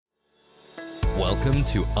Welcome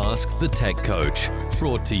to Ask the Tech Coach,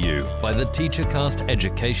 brought to you by the TeacherCast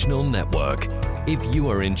Educational Network. If you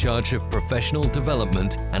are in charge of professional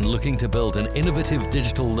development and looking to build an innovative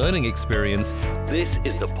digital learning experience, this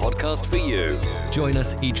is the podcast for you. Join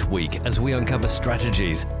us each week as we uncover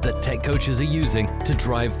strategies that tech coaches are using to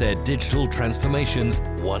drive their digital transformations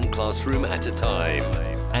one classroom at a time.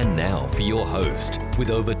 And now for your host, with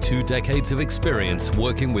over 2 decades of experience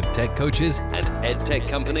working with tech coaches and ed tech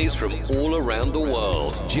companies from all around the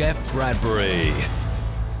world, Jeff Bradbury.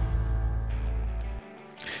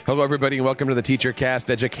 Hello, everybody, and welcome to the TeacherCast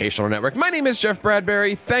Educational Network. My name is Jeff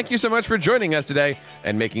Bradbury. Thank you so much for joining us today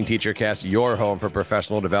and making TeacherCast your home for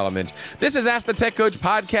professional development. This is Ask the Tech Coach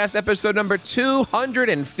podcast, episode number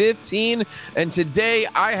 215, and today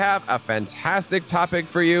I have a fantastic topic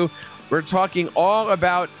for you. We're talking all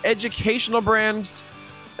about educational brands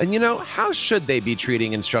and, how should they be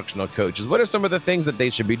treating instructional coaches? What are some of the things that they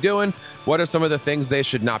should be doing? What are some of the things they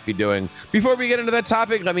should not be doing? Before we get into that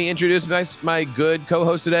topic, let me introduce my good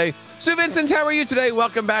co-host today, Sue Vincent. How are you today?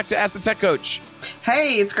 Welcome back to Ask the Tech Coach.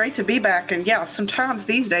 Hey, it's great to be back. And yeah, sometimes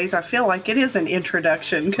these days I feel like it is an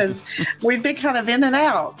introduction because we've been kind of in and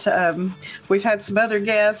out. We've had some other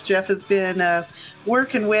guests Jeff has been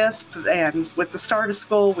working with, and with the start of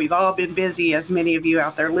school, we've all been busy, as many of you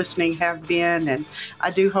out there listening have been. And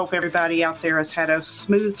I do hope everybody out there has had a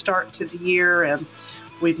smooth start to the year, and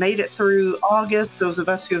we've made it through August, those of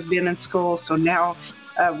us who have been in school. So now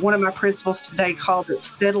one of my principals today called it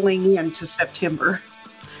settling into September.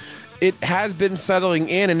 It has been settling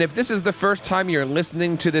in, and if this is the first time you're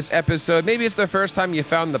listening to this episode, maybe it's the first time you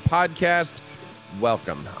found the podcast,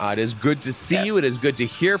 welcome. It is good to see you. It is good to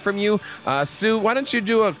hear from you. Sue, why don't you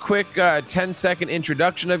do a quick 10-second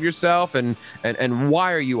introduction of yourself and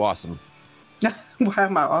why are you awesome? Why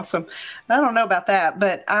am I awesome? I don't know about that,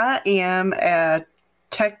 but I am a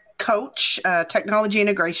tech coach, technology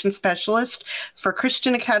integration specialist for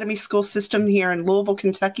Christian Academy School System here in Louisville,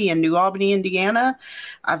 Kentucky, and New Albany, Indiana.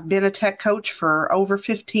 I've been a tech coach for over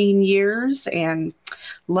 15 years and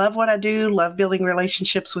love what I do, love building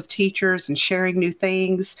relationships with teachers and sharing new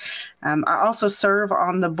things. I also serve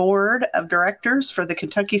on the board of directors for the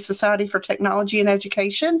Kentucky Society for Technology and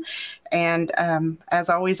Education. And as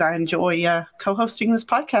always, I enjoy co-hosting this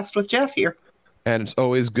podcast with Jeff here. And it's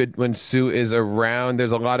always good when Sue is around.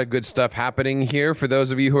 There's a lot of good stuff happening here. For those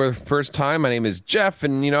of you who are first time, my name is Jeff,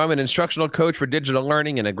 and I'm an instructional coach for digital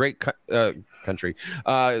learning in a great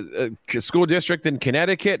school district in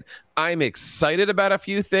Connecticut. I'm excited about a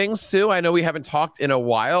few things, Sue. I know we haven't talked in a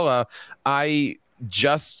while. I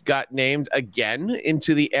just got named again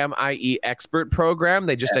into the MIE Expert Program.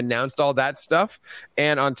 They just announced all that stuff.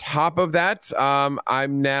 And on top of that,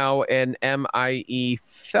 I'm now an MIE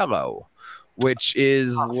Fellow, which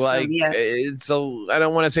is awesome. I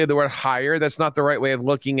don't want to say the word higher. That's not the right way of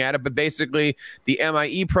looking at it. But basically, the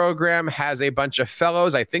MIE program has a bunch of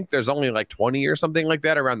fellows. I think there's only like 20 or something like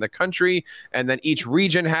that around the country. And then each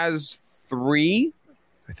region has 3.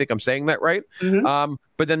 I think I'm saying that right. Mm-hmm.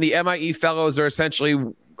 But then the MIE fellows are essentially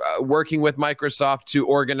working with Microsoft to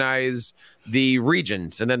organize the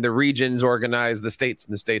regions, and then the regions organize the states,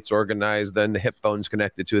 and the states organize then the hip bones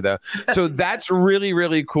connected to the. So that's really,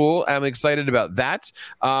 really cool. I'm excited about that.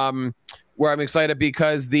 Where I'm excited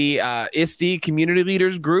because the ISTE Community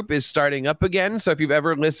Leaders Group is starting up again. So if you've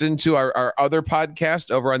ever listened to our other podcast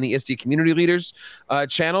over on the ISTE Community Leaders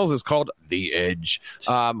channels, it's called The Edge.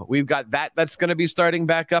 We've got that's going to be starting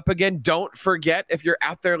back up again. Don't forget, if you're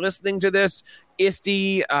out there listening to this,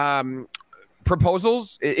 ISTE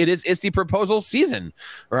proposals, it is ISTE proposal season,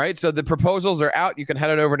 right? So the proposals are out. You can head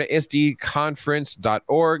on over to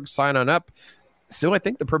isteconference.org, sign on up. So I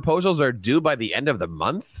think the proposals are due by the end of the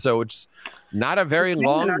month. So it's not a very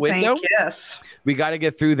long window. Yes. We got to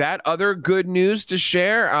get through that. Other good news to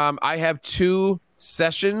share. I have 2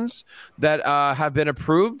 sessions that have been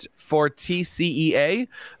approved for TCEA,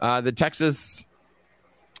 the Texas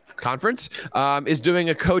Conference is doing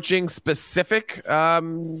a coaching specific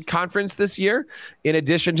conference this year, in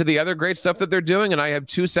addition to the other great stuff that they're doing. And I have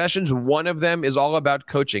 2 sessions. One of them is all about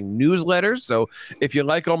coaching newsletters. So if you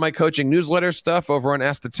like all my coaching newsletter stuff over on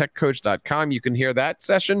AskTheTechCoach.com, you can hear that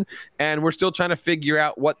session. And we're still trying to figure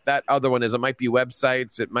out what that other one is. It might be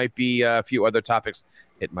websites. It might be a few other topics.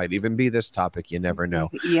 It might even be this topic. You never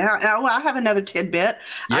know. Yeah. Well, I have another tidbit.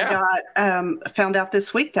 Yeah. I found out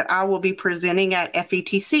this week that I will be presenting at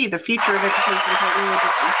FETC, the Future of Education Technology.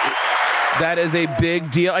 That is a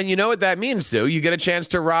big deal. And you know what that means, Sue? You get a chance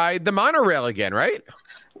to ride the monorail again, right?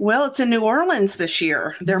 Well, it's in New Orleans this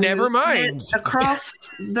year. Never mind. Across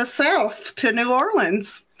the South to New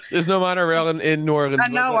Orleans. There's no monorail in New Orleans. I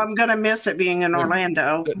know I'm going to miss it being in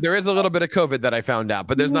Orlando. There is a little bit of COVID that I found out,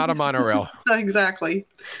 but there's not a monorail. Exactly.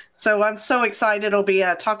 So I'm so excited. It'll be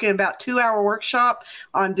talking about 2-hour workshop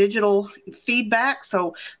on digital feedback.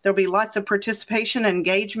 So there'll be lots of participation,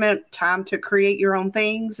 engagement, time to create your own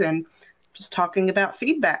things, and just talking about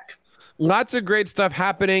feedback. Lots of great stuff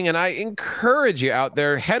happening, and I encourage you out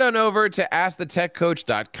there, head on over to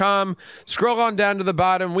AskTheTechCoach.com. Scroll on down to the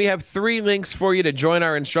bottom. We have 3 links for you to join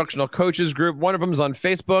our instructional coaches group. One of them is on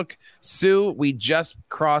Facebook. Sue, we just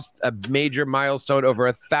crossed a major milestone, over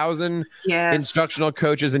 1,000 instructional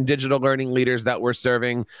coaches and digital learning leaders that we're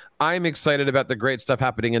serving. I'm excited about the great stuff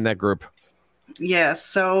happening in that group. Yes,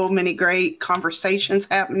 so many great conversations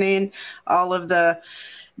happening. All of the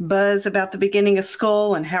buzz about the beginning of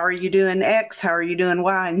school and how are you doing X, how are you doing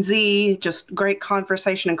Y and Z, just great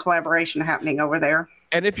conversation and collaboration happening over there.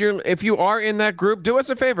 And if you are in that group, do us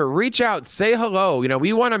a favor, reach out, say hello.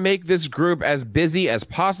 We want to make this group as busy as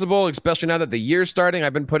possible, especially now that the year's starting.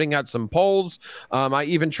 I've been putting out some polls. I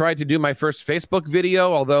even tried to do my first Facebook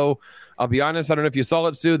video, although I'll be honest, I don't know if you saw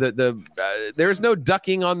it, Sue, there's no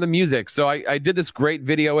ducking on the music. So I did this great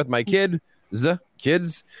video with my kids,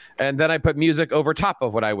 and then I put music over top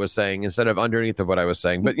of what I was saying instead of underneath of what I was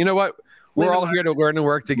saying. But you know what? We're all here to learn and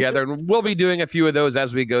work together, and we'll be doing a few of those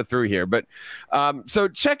as we go through here. But so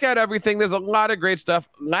check out everything. There's a lot of great stuff.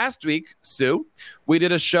 Last week, Sue, we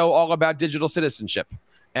did a show all about digital citizenship.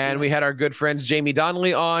 And we had our good friends Jamie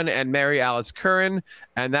Donnelly on and Mary Alice Curran,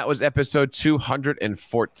 and that was episode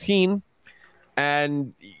 214.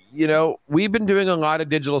 And we've been doing a lot of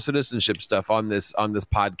digital citizenship stuff on this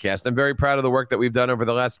podcast. I'm very proud of the work that we've done over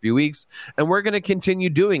the last few weeks, and we're going to continue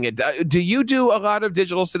doing it. Do you do a lot of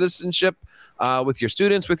digital citizenship with your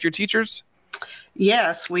students, with your teachers?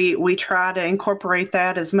 Yes, we try to incorporate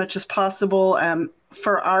that as much as possible.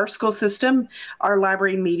 For our school system, our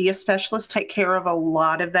library media specialists take care of a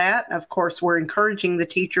lot of that. Of course, we're encouraging the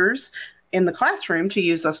teachers in the classroom to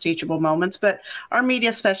use those teachable moments, but our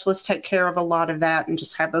media specialists take care of a lot of that and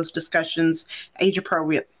just have those discussions age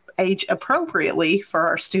appropriately for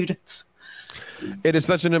our students. It is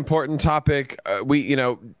such an important topic.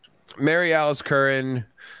 Mary Alice Curran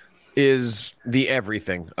is the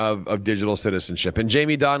everything of digital citizenship, and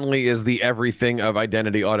Jamie Donnelly is the everything of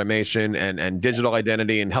identity automation and digital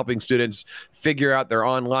identity and helping students figure out their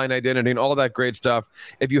online identity and all that great stuff.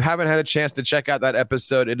 If you haven't had a chance to check out that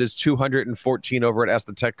episode, it is 214 over at Ask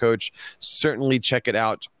the Tech Coach. Certainly check it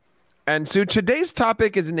out. And so today's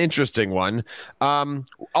topic is an interesting one.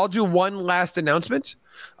 I'll do one last announcement.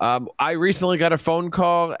 I recently got a phone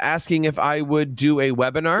call asking if I would do a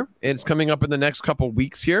webinar. It's coming up in the next couple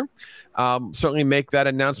weeks here. Certainly make that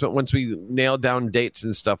announcement once we nail down dates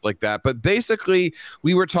and stuff like that. But basically,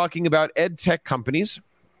 we were talking about ed tech companies,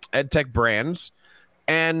 ed tech brands,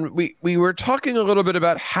 and we were talking a little bit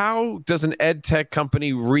about how does an ed tech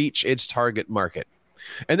company reach its target market.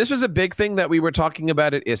 And this was a big thing that we were talking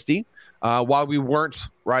about at ISTE while we weren't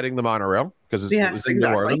riding the monorail because it was in New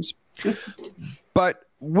Orleans. But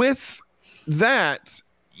with that,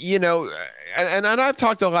 and I've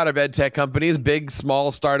talked to a lot of ed tech companies, big, small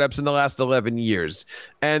startups in the last 11 years,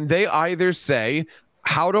 and they either say,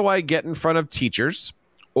 how do I get in front of teachers,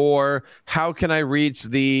 or how can I reach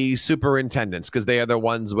the superintendents because they are the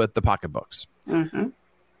ones with the pocketbooks? Mm-hmm.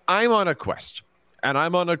 I'm on a quest. And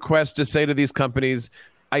I'm on a quest to say to these companies,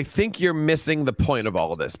 I think you're missing the point of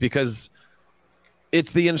all of this, because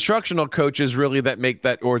it's the instructional coaches really that make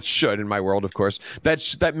that, or should in my world, of course,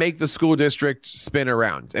 that make the school district spin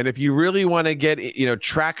around. And if you really want to get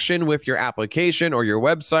traction with your application or your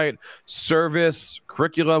website, service,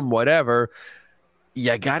 curriculum, whatever,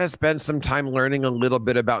 you got to spend some time learning a little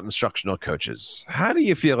bit about instructional coaches. How do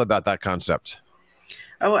you feel about that concept?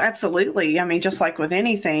 Oh, absolutely. I mean, just like with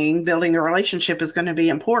anything, building a relationship is going to be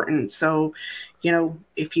important. So,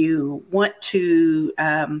 if you want to,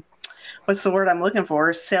 what's the word I'm looking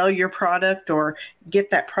for? Sell your product or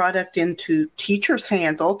get that product into teachers'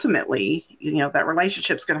 hands, ultimately, that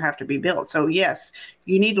relationship's going to have to be built. So yes,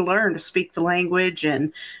 you need to learn to speak the language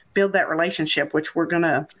and build that relationship, which we're going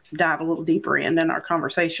to dive a little deeper in our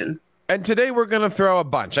conversation. And today we're going to throw a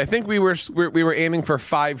bunch. I think we were aiming for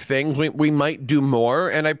 5 things. We might do more.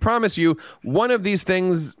 And I promise you, one of these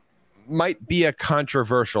things might be a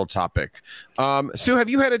controversial topic. Sue, have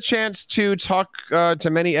you had a chance to talk to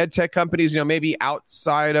many ed tech companies, maybe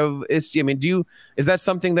outside of ISTE? I mean, is that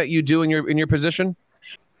something that you do in your position?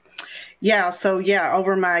 Yeah. So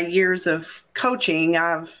over my years of coaching,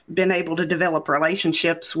 I've been able to develop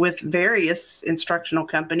relationships with various instructional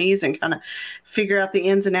companies and kind of figure out the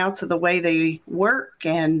ins and outs of the way they work,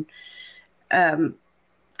 and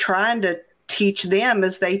trying to teach them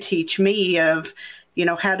as they teach me of,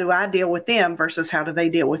 how do I deal with them versus how do they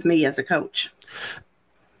deal with me as a coach?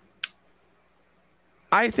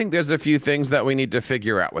 I think there's a few things that we need to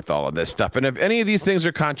figure out with all of this stuff. And if any of these things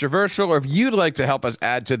are controversial, or if you'd like to help us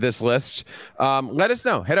add to this list, let us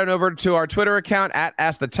know. Head on over to our Twitter account at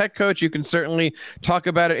Ask the Tech Coach. You can certainly talk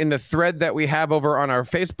about it in the thread that we have over on our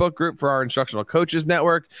Facebook group for our Instructional Coaches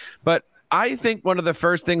Network. But I think one of the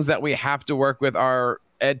first things that we have to work with our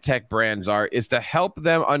ed tech brands is to help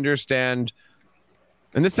them understand,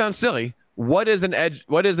 and this sounds silly, what is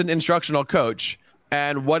an instructional coach?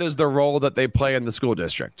 And what is the role that they play in the school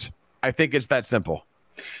district? I think it's that simple.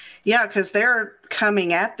 Yeah, because they're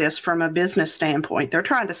coming at this from a business standpoint. They're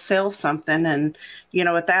trying to sell something. And,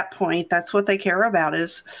 at that point, that's what they care about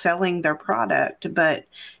is selling their product. But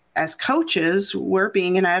as coaches, we're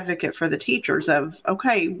being an advocate for the teachers of,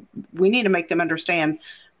 okay, we need to make them understand,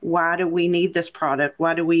 why do we need this product?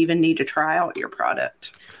 Why do we even need to try out your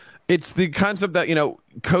product? It's the concept that,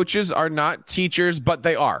 coaches are not teachers, but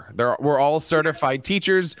they are. We're all certified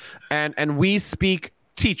teachers, and we speak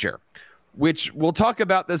teacher, which we'll talk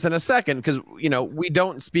about this in a second because, we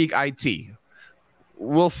don't speak IT.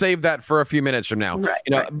 We'll save that for a few minutes from now.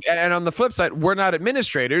 Right. And on the flip side, we're not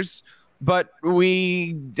administrators, but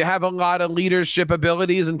we have a lot of leadership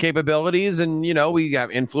abilities and capabilities, and we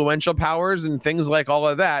have influential powers and things like all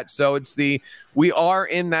of that. So we are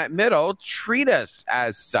in that middle. Treat us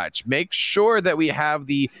as such. Make sure that we have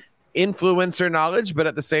the influencer knowledge, but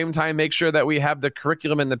at the same time, make sure that we have the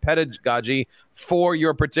curriculum and the pedagogy for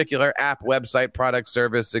your particular app, website, product,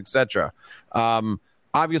 service, etc.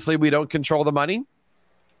 Obviously, we don't control the money.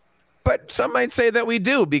 But some might say that we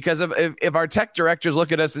do, because if our tech directors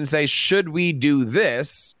look at us and say, should we do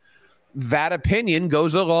this, that opinion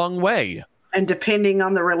goes a long way. And depending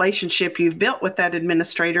on the relationship you've built with that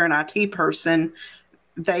administrator and IT person,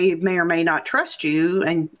 they may or may not trust you,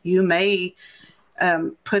 and you may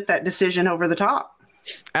put that decision over the top.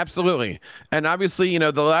 Absolutely. And obviously,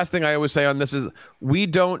 the last thing I always say on this is we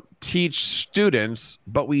don't teach students,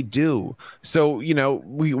 but we do. So,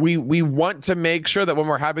 we want to make sure that when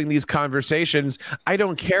we're having these conversations, I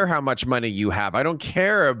don't care how much money you have. I don't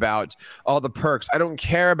care about all the perks. I don't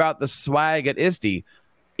care about the swag at ISTE.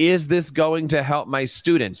 Is this going to help my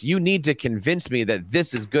students? You need to convince me that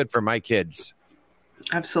this is good for my kids.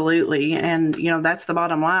 Absolutely. And, that's the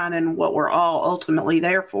bottom line. And what we're all ultimately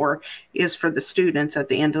there for is for the students at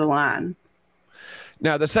the end of the line.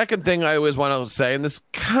 Now, the second thing I always want to say, and this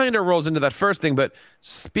kind of rolls into that first thing, but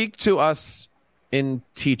speak to us in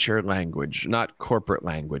teacher language, not corporate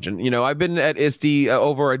language. And, I've been at ISTE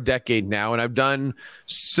over a decade now, and I've done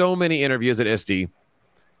so many interviews at ISTE.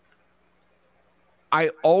 I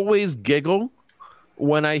always giggle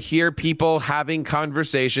when I hear people having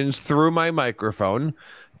conversations through my microphone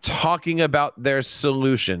talking about their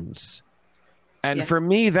solutions. And for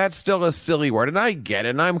me, that's still a silly word. And I get it.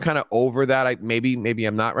 And I'm kind of over that. Maybe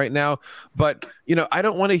I'm not right now. But, I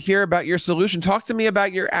don't want to hear about your solution. Talk to me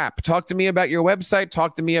about your app. Talk to me about your website.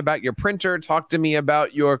 Talk to me about your printer. Talk to me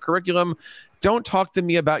about your curriculum. Don't talk to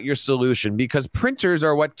me about your solution, because printers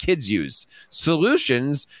are what kids use.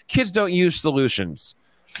 Solutions, kids don't use solutions.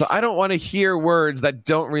 So I don't want to hear words that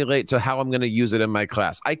don't relate to how I'm going to use it in my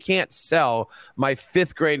class. I can't sell my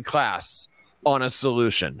 5th grade class on a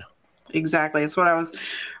solution. Exactly. That's what I was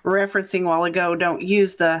referencing a while ago. Don't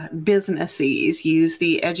use the businessese. Use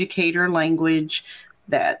the educator language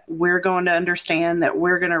that we're going to understand, that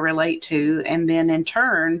we're going to relate to, and then in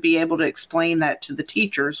turn be able to explain that to the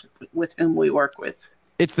teachers with whom we work with.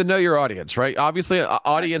 It's the know your audience, right? Obviously,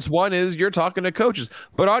 audience 1 is you're talking to coaches,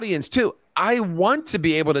 but audience 2, I want to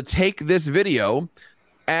be able to take this video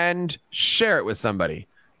and share it with somebody.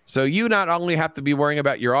 So you not only have to be worrying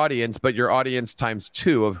about your audience, but your audience times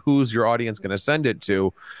 2 of who's your audience going to send it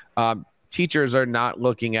to. Teachers are not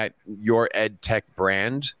looking at your ed tech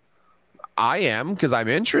brand. I am, because I'm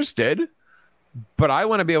interested, but I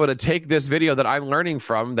want to be able to take this video that I'm learning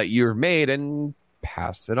from that you've made and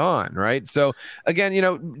pass it on, right? So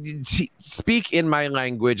again, speak in my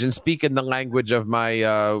language and speak in the language of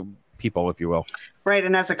my people, if you will. Right.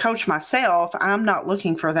 And as a coach myself, I'm not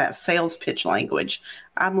looking for that sales pitch language.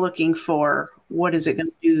 I'm looking for, what is it going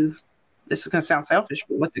to do? This is going to sound selfish,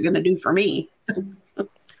 but what's it going to do for me?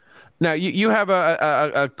 Now, you have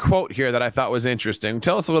a quote here that I thought was interesting.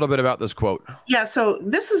 Tell us a little bit about this quote. Yeah. So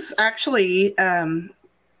this is actually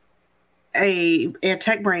a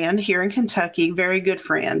tech brand here in Kentucky, very good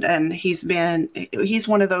friend. And he's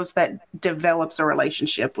one of those that develops a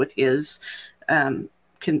relationship with his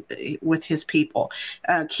with his people.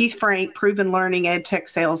 Keith Frank, Proven Learning Ed Tech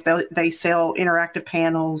Sales, they sell interactive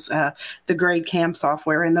panels, the GradeCam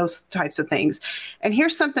software, and those types of things. And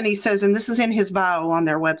here's something he says, and this is in his bio on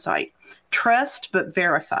their website: trust but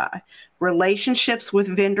verify. Relationships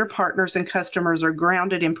with vendor partners and customers are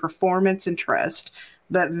grounded in performance and trust,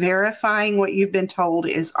 but verifying what you've been told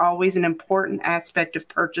is always an important aspect of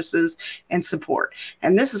purchases and support.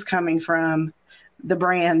 And this is coming from the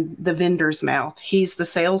brand, the vendor's mouth. He's the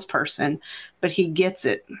salesperson, but he gets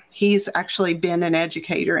it. He's actually been an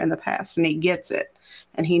educator in the past, and he gets it.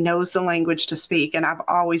 And he knows the language to speak. And I've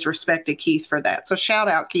always respected Keith for that. So shout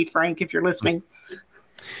out, Keith Frank, if you're listening.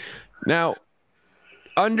 Now,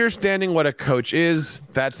 understanding what a coach is,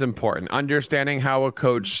 that's important. Understanding how a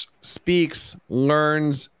coach speaks,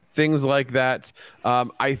 learns, things like that.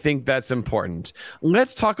 I think that's important.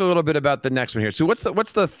 Let's talk a little bit about the next one here. So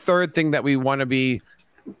what's the third thing that we want to be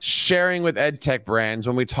sharing with EdTech brands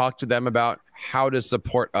when we talk to them about how to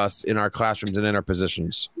support us in our classrooms and in our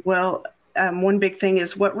positions? Well, one big thing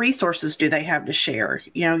is, what resources do they have to share?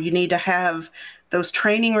 You need to have those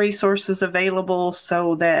training resources available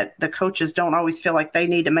so that the coaches don't always feel like they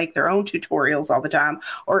need to make their own tutorials all the time,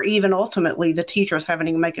 or even ultimately the teachers having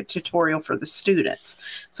to make a tutorial for the students.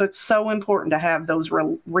 So it's so important to have those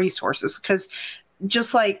resources, because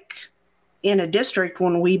just like in a district,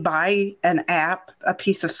 when we buy an app, a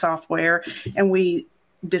piece of software, and we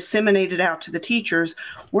disseminate it out to the teachers,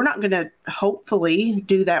 we're not going to hopefully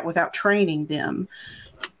do that without training them.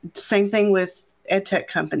 Same thing with EdTech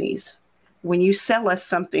companies. When you sell us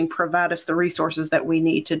something, provide us the resources that we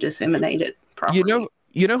need to disseminate it properly.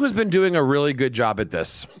 You know who's been doing a really good job at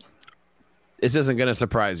this? This isn't going to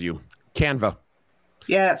surprise you. Canva.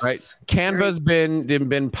 Yes. Right. Canva's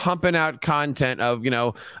been pumping out content of,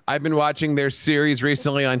 I've been watching their series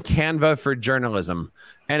recently on Canva for journalism.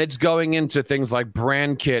 And it's going into things like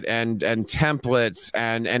brand kit and templates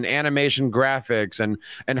and animation graphics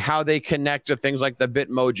and how they connect to things like the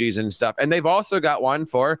Bitmojis and stuff. And they've also got one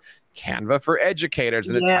for Canva for educators,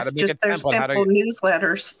 and it's how to make a template, how to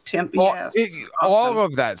newsletters, all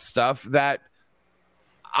of that stuff. That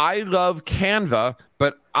I love Canva,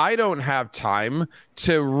 but I don't have time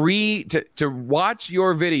to watch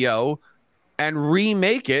your video and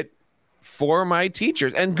remake it for my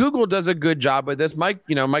teachers. And Google does a good job with this. Mike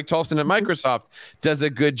Tolson at Microsoft does a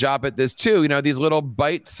good job at this too. These little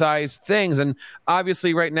bite-sized things. And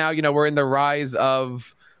obviously right now, we're in the rise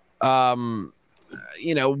of 1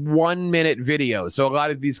 minute videos. So a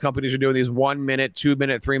lot of these companies are doing these 1 minute, 2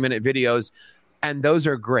 minute, 3 minute videos. And those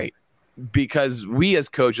are great because we as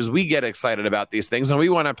coaches, we get excited about these things and we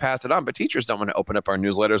want to pass it on. But teachers don't want to open up our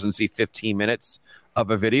newsletters and see 15 minutes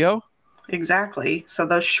of a video. Exactly. So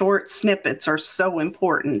those short snippets are so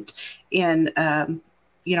important in,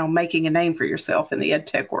 making a name for yourself in the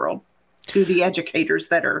EdTech world to the educators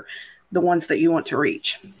that are the ones that you want to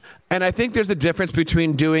reach. And I think there's a difference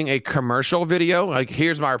between doing a commercial video, like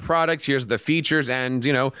here's my product, here's the features, and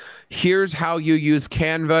here's how you use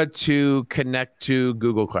Canva to connect to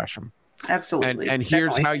Google Classroom. Absolutely. And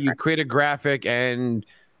here's how you create a graphic and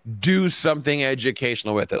do something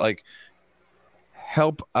educational with it. Like,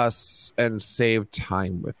 help us and save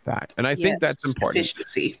time with that. And I think that's important.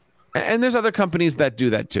 Efficiency. And there's other companies that do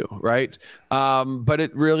that too, right? But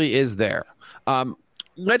it really is there.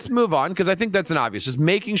 Let's move on, because I think that's an obvious, just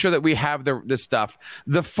making sure that we have this stuff.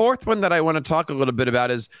 The fourth one that I want to talk a little bit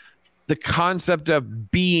about is the concept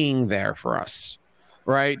of being there for us,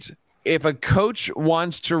 right? If a coach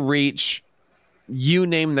wants to reach, you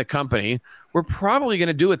name the company, we're probably going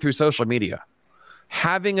to do it through social media.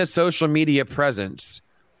 Having a social media presence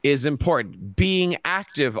is important. Being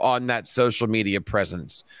active on that social media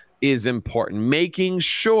presence is important. Making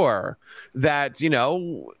sure that,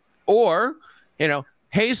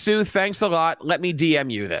 hey, Sue, thanks a lot. Let me DM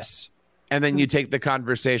you this. And then you take the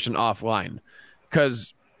conversation offline.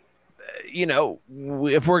 Because,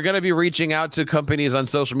 if we're going to be reaching out to companies on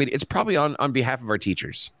social media, it's probably on behalf of our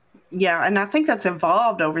teachers. Yeah, and I think that's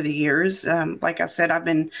evolved over the years. Like I said, I've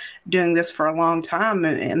been doing this for a long time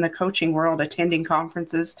in the coaching world, attending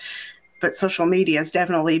conferences. But social media has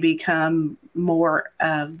definitely become more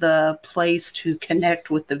of the place to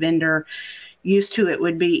connect with the vendor. Used to, it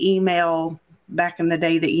would be email. Back in the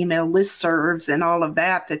day, the email listservs and all of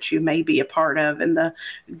that you may be a part of, and the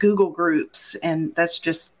Google groups. And that's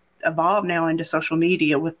just evolved now into social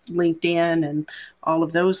media with LinkedIn and all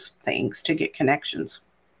of those things to get connections.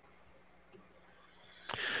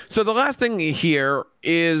 So the last thing here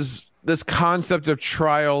is this concept of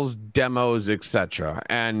trials, demos, etc.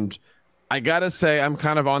 And I gotta say, I'm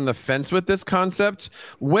kind of on the fence with this concept.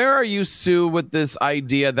 Where are you, Sue, with this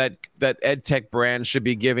idea that EdTech brands should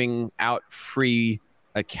be giving out free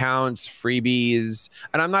accounts, freebies?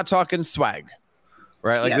 And I'm not talking swag,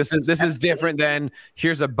 right? Like this is different than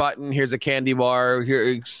here's a button, here's a candy bar,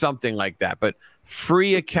 here something like that. But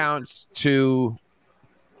free accounts to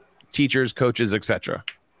teachers, coaches, etc.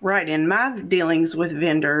 Right. In my dealings with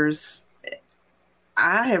vendors,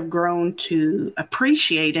 I have grown to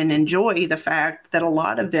appreciate and enjoy the fact that a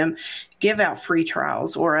lot of them give out free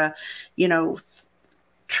trials or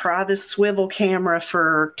try this swivel camera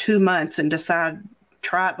for 2 months and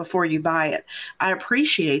try it before you buy it. I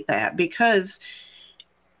appreciate that because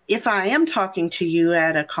if I am talking to you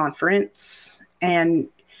at a conference and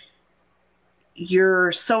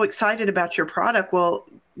you're so excited about your product, well,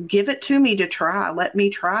 give it to me to try. Let me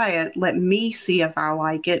try it. Let me see if I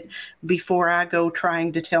like it before I go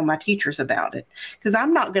trying to tell my teachers about it. Because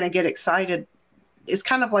I'm not going to get excited. It's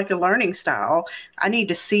kind of like a learning style. I need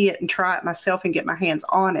to see it and try it myself and get my hands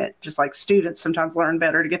on it. Just like students sometimes learn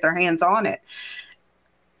better to get their hands on it.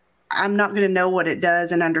 I'm not going to know what it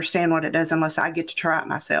does and understand what it does unless I get to try it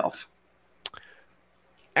myself.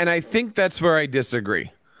 And I think that's where I disagree.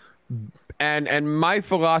 And my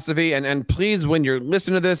philosophy, and please, when you're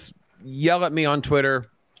listening to this, yell at me on Twitter.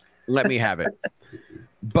 Let me have it.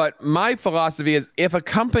 But my philosophy is if a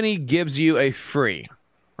company gives you a free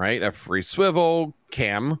swivel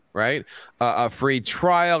cam, right? A free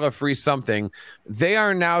trial, a free something, they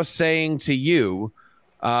are now saying to you,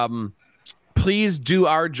 please do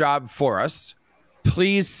our job for us.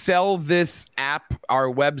 Please sell this app, our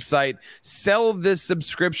website, sell this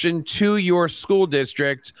subscription to your school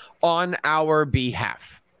district on our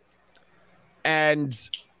behalf. And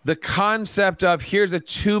the concept of here's a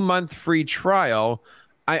 2-month free trial,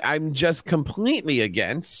 I'm just completely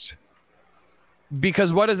against.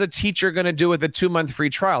 Because what is a teacher going to do with a 2-month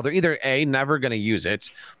free trial? They're either A, never going to use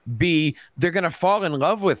it, B, they're going to fall in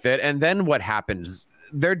love with it, and then what happens?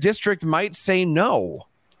 Their district might say no.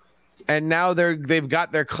 And now they've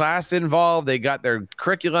got their class involved, they got their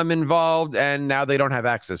curriculum involved, and now they don't have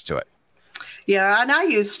access to it. Yeah, and I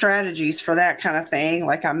use strategies for that kind of thing.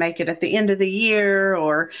 Like I make it at the end of the year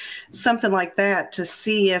or something like that to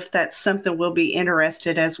see if that's something we'll be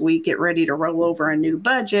interested as we get ready to roll over a new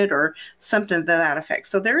budget or something to that effect.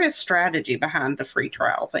 So there is strategy behind the free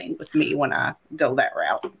trial thing with me when I go that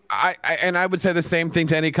route. I would say the same thing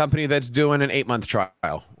to any company that's doing an 8-month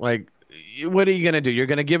trial. Like, what are you going to do? You're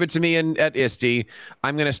going to give it to me at ISTE.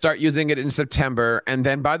 I'm going to start using it in September. And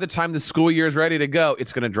then by the time the school year is ready to go,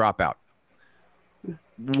 it's going to drop out.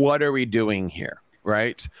 What are we doing here?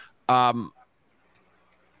 Right. I'm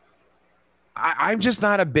just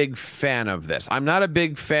not a big fan of this. I'm not a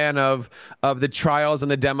big fan of the trials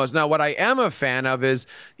and the demos. Now, what I am a fan of is,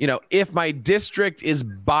 if my district is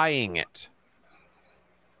buying it,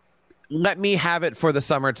 let me have it for the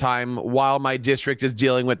summertime while my district is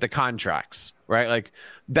dealing with the contracts, right? Like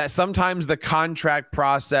that sometimes the contract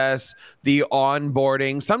process, the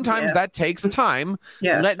onboarding, sometimes that takes time.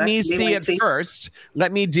 Let me see it first.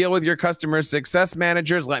 Let me deal with your customer success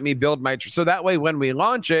managers. Let me build so that way when we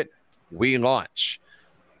launch it, we launch.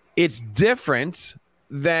 It's different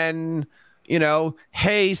than,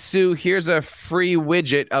 hey, Sue, here's a free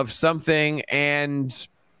widget of something and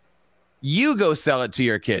you go sell it to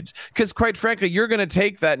your kids. Because quite frankly, you're going to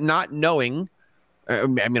take that not knowing.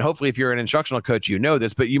 Hopefully if you're an instructional coach, you know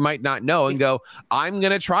this, but you might not know and go, I'm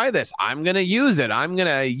going to try this. I'm going to use it. I'm going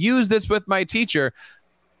to use this with my teacher.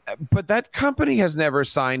 But that company has never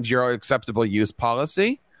signed your acceptable use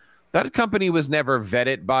policy. That company was never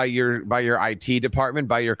vetted by your IT department,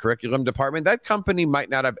 by your curriculum department. That company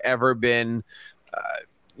might not have ever been,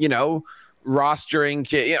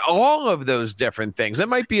 rostering, all of those different things. It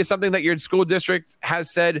might be something that your school district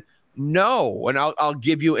has said no. And I'll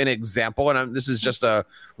give you an example. And this is just a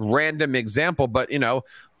random example, but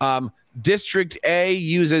District A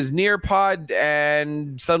uses Nearpod,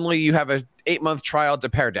 and suddenly you have a 8-month trial to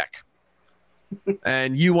Pear Deck.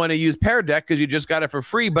 And you want to use Pear Deck because you just got it for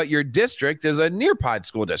free, but your district is a Nearpod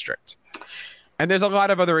school district. And there's a lot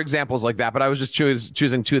of other examples like that, but I was just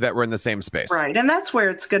choosing two that were in the same space. Right. And that's where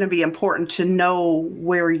it's going to be important to know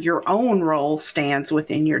where your own role stands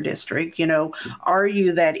within your district. Are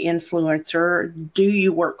you that influencer? Do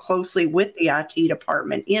you work closely with the IT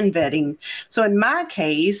department in vetting? So in my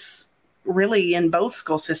case, really in both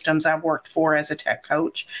school systems I've worked for as a tech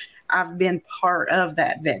coach, I've been part of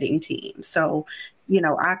that vetting team. So,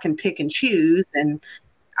 I can pick and choose, and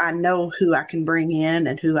I know who I can bring in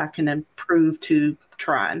and who I can improve to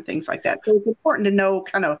try and things like that. So it's important to know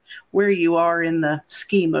kind of where you are in the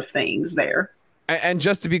scheme of things there. And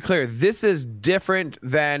just to be clear, this is different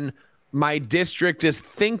than my district is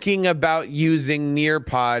thinking about using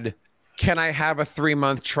Nearpod. Can I have a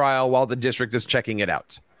 3-month trial while the district is checking it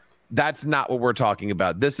out? That's not what we're talking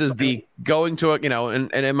about. This is the going to a,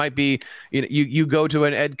 and it might be, you go to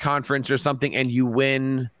an ed conference or something and you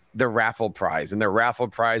win the raffle prize, and the raffle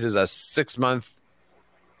prize is a 6-month.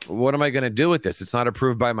 What am I going to do with this? It's not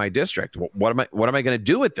approved by my district. What am I going to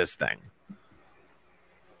do with this thing?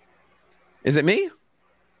 Is it me?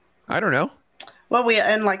 I don't know. Well,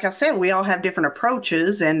 and like I said, we all have different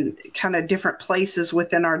approaches and kind of different places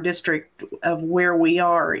within our district of where we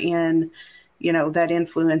are in, that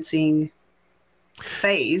influencing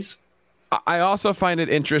phase. I also find it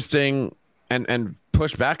interesting, and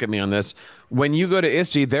push back at me on this. When you go to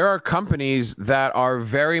ISTE, there are companies that are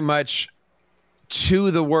very much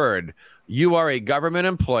to the word. You are a government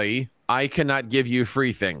employee. I cannot give you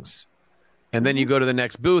free things. And then you go to the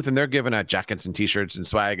next booth and they're giving out jackets and t-shirts and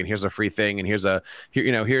swag, and here's a free thing, and here's a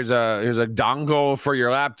dongle for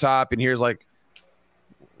your laptop, and here's like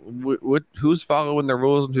who's following the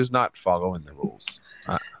rules and who's not following the rules.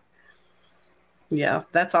 Yeah,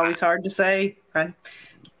 that's always hard to say, right?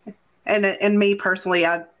 And me personally,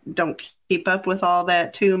 I don't keep up with all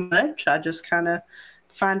that too much. I just kind of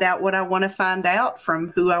find out what I want to find out from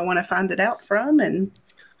who I want to find it out from and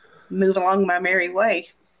move along my merry way.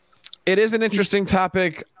 It is an interesting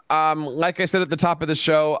topic. Like I said at the top of the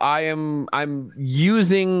show, I'm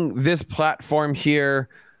using this platform here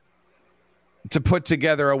to put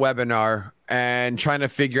together a webinar and trying to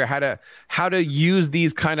figure how to use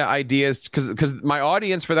these kind of ideas, because my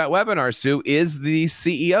audience for that webinar, Sue, is the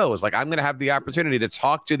CEOs. Like, I'm going to have the opportunity to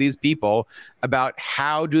talk to these people about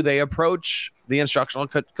how do they approach the instructional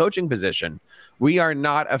coaching position. We are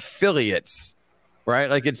not affiliates.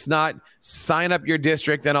 Right? Like, it's not sign up your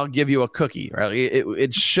district and I'll give you a cookie, right?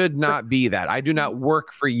 It should not be that. I do not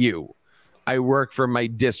work for you. I work for my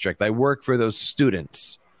district. I work for those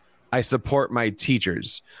students. I support my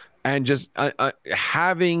teachers. And just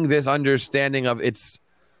having this understanding of it's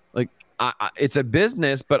like, it's a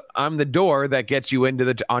business, but I'm the door that gets you onto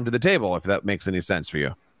the table, if that makes any sense for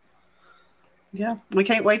you. Yeah. We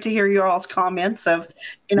can't wait to hear your all's comments of,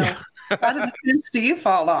 how the fence do you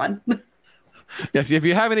fall on? Yes, if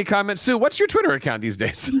you have any comments, Sue, what's your Twitter account these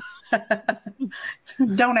days?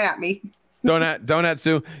 Don't at me. Don't at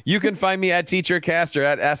Sue. You can find me at TeacherCast or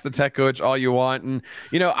at Ask the Tech Coach all you want. And,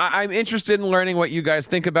 I'm interested in learning what you guys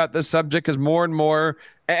think about this subject, because more and more,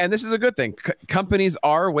 and this is a good thing, companies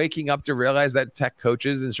are waking up to realize that tech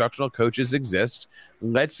coaches, instructional coaches exist.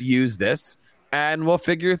 Let's use this, and we'll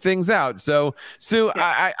figure things out. So, Sue,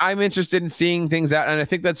 yes. I'm interested in seeing things out, and I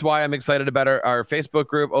think that's why I'm excited about our Facebook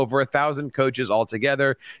group. Over 1,000 coaches all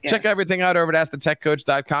together. Yes. Check everything out over at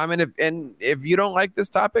AskTheTechCoach.com. And if you don't like this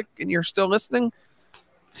topic and you're still listening,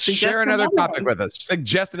 share another topic with us.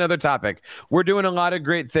 Suggest another topic. We're doing a lot of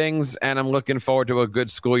great things, and I'm looking forward to a good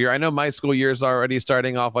school year. I know my school year is already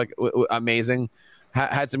starting off like amazing.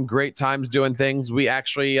 Had some great times doing things. We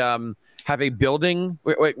actually have a building.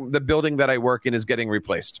 The building that I work in is getting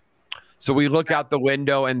replaced. So we look out the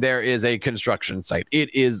window and there is a construction site.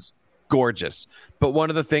 It is gorgeous. But one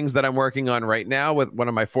of the things that I'm working on right now with one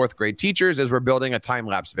of my 4th grade teachers is we're building a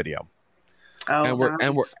time-lapse video.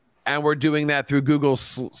 And we're doing that through Google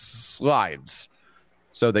Slides.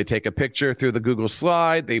 So they take a picture through the Google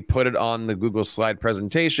Slide, they put it on the Google Slide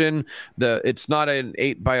presentation. It's not an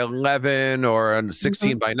 8x11 or a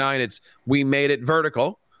 16x9. We made it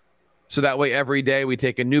vertical. So that way, every day we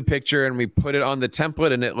take a new picture and we put it on the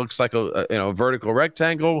template, and it looks like a vertical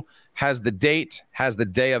rectangle, has the date, has the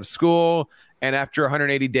day of school, and after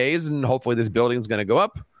 180 days, and hopefully this building's going to go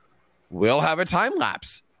up, we'll have a time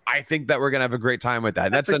lapse. I think that we're going to have a great time with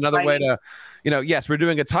that. That's another way to, yes, we're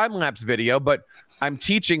doing a time lapse video, but I'm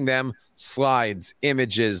teaching them slides,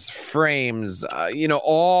 images, frames,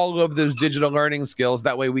 all of those digital learning skills.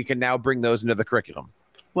 That way we can now bring those into the curriculum.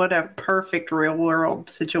 What a perfect real world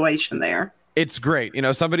situation there. It's great.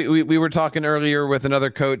 Somebody, we were talking earlier with another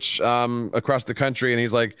coach across the country, and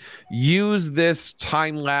he's like, use this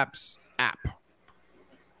time-lapse app.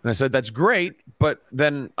 And I said, that's great, but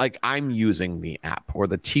then I'm using the app or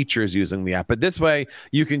the teacher's using the app. But this way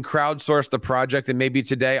you can crowdsource the project, and maybe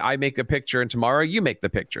today I make a picture and tomorrow you make the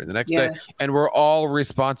picture the next day. And we're all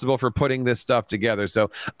responsible for putting this stuff together. So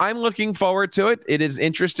I'm looking forward to it. It is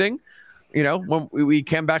interesting. When we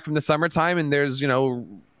came back from the summertime and there's, is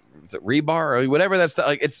it rebar or whatever that's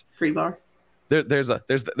it's rebar. There's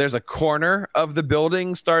a corner of the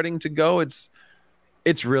building starting to go. It's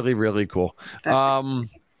really, really cool.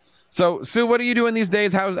 So, Sue, what are you doing these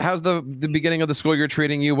days? How's the beginning of the school year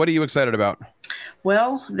treating you? What are you excited about?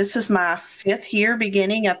 Well, this is my 5th year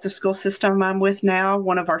beginning at the school system I'm with now,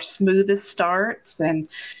 one of our smoothest starts, and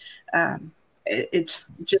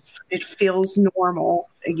it feels normal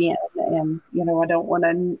again. And, I don't want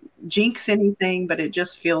to jinx anything, but it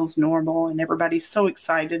just feels normal, and everybody's so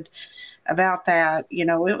excited about that.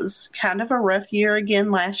 It was kind of a rough year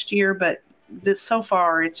again last year, but so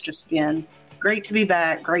far it's just been great to be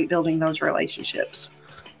back, great building those relationships.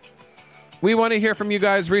 We want to hear from you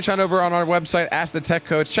guys. Reach on over on our website, Ask the Tech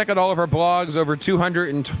Coach. Check out all of our blogs, over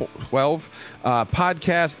 212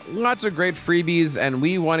 podcasts, lots of great freebies, and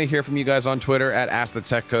we want to hear from you guys on Twitter at Ask the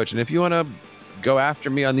Tech Coach. And if you want to go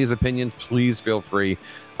after me on these opinions, please feel free.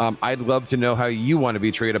 I'd love to know how you want to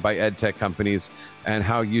be treated by ed tech companies and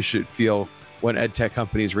how you should feel when ed tech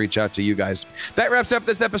companies reach out to you guys. That wraps up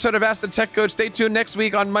this episode of Ask the Tech Coach. Stay tuned. Next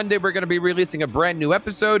week on Monday, we're going to be releasing a brand new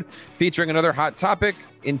episode featuring another hot topic.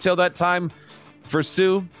 Until that time, for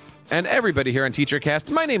Sue and everybody here on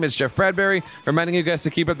TeacherCast, my name is Jeff Bradbury, reminding you guys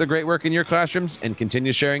to keep up the great work in your classrooms and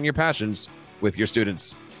continue sharing your passions with your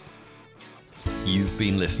students. You've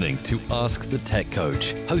been listening to Ask the Tech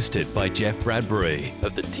Coach, hosted by Jeff Bradbury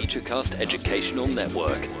of the TeacherCast Educational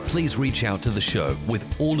Network. Please reach out to the show with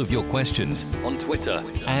all of your questions on Twitter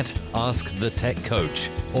at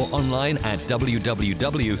AskTheTechCoach or online at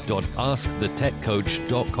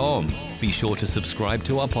www.askthetechcoach.com. Be sure to subscribe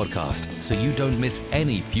to our podcast so you don't miss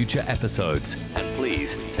any future episodes. And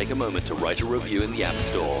please take a moment to write a review in the App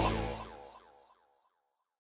Store.